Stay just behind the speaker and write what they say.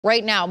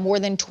Right now, more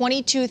than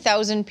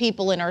 22,000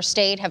 people in our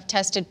state have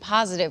tested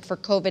positive for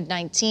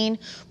COVID-19.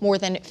 More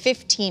than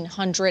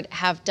 1,500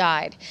 have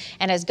died.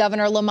 And as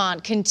Governor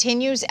Lamont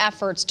continues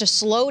efforts to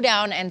slow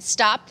down and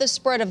stop the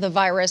spread of the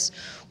virus,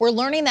 we're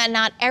learning that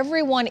not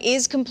everyone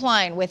is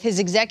complying with his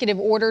executive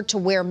order to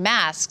wear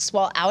masks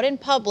while out in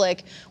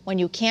public when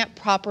you can't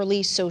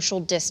properly social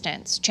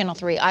distance. Channel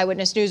 3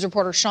 Eyewitness News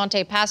reporter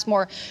Shante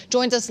Passmore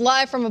joins us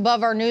live from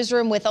above our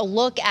newsroom with a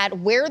look at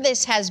where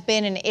this has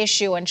been an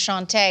issue. And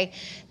Shante,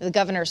 the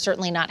governor is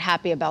certainly not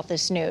happy about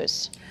this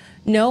news.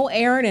 No,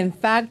 Aaron. In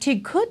fact,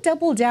 he could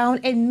double down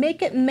and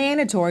make it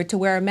mandatory to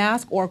wear a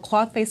mask or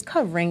cloth face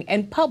covering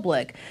in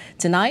public.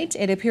 Tonight,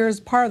 it appears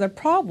part of the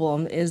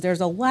problem is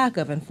there's a lack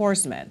of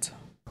enforcement.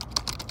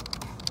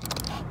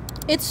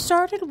 It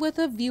started with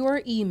a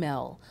viewer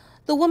email.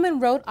 The woman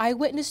wrote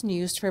Eyewitness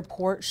News to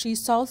report she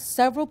saw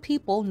several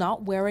people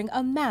not wearing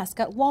a mask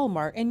at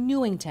Walmart in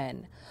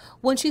Newington.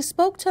 When she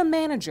spoke to a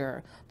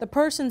manager, the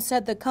person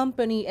said the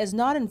company is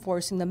not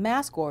enforcing the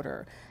mask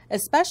order,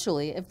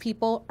 especially if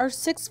people are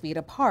 6 feet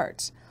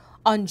apart.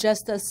 On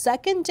just the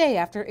second day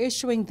after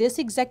issuing this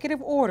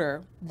executive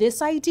order,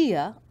 this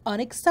idea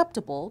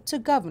unacceptable to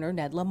Governor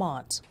Ned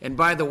Lamont. And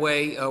by the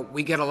way,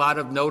 we get a lot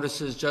of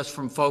notices just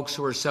from folks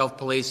who are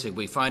self-policing.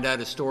 We find out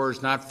a store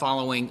is not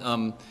following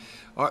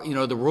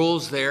the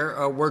rules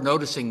there, we're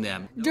noticing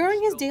them.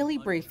 During his daily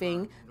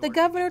briefing, the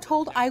governor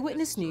told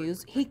Eyewitness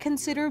News he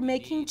considered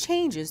making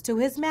changes to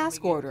his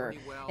mask order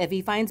if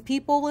he finds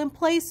people in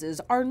places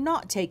are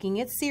not taking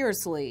it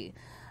seriously.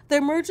 The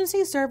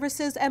Emergency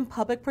Services and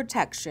Public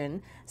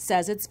Protection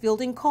says it's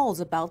fielding calls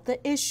about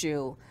the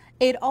issue.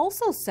 It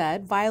also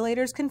said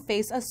violators can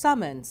face a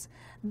summons.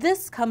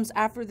 This comes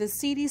after the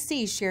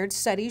CDC shared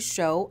studies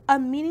show a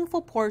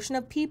meaningful portion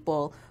of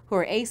people who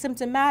are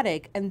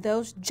asymptomatic and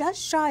those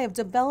just shy of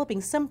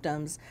developing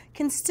symptoms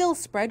can still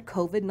spread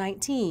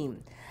COVID-19.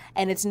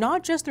 And it's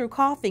not just through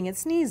coughing and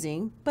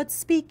sneezing, but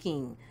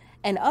speaking.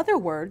 In other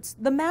words,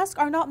 the masks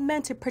are not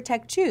meant to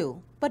protect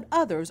you, but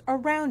others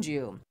around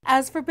you.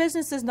 As for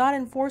businesses not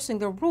enforcing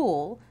the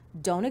rule,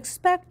 don't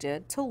expect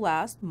it to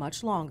last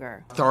much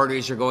longer.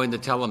 Authorities are going to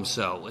tell them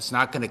so. It's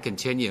not going to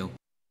continue.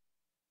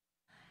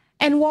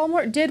 And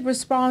Walmart did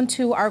respond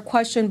to our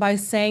question by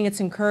saying it's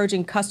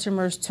encouraging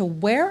customers to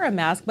wear a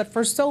mask, but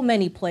for so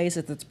many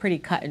places, it's pretty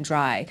cut and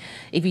dry.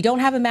 If you don't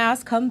have a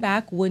mask, come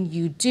back when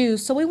you do.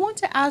 So we want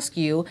to ask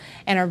you,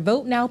 in our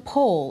Vote Now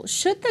poll,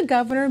 should the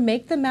governor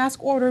make the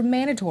mask order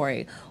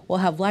mandatory? We'll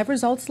have live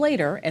results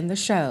later in the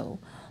show.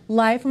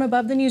 Live from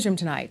above the newsroom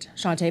tonight,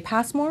 Shante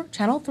Passmore,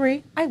 Channel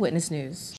 3 Eyewitness News.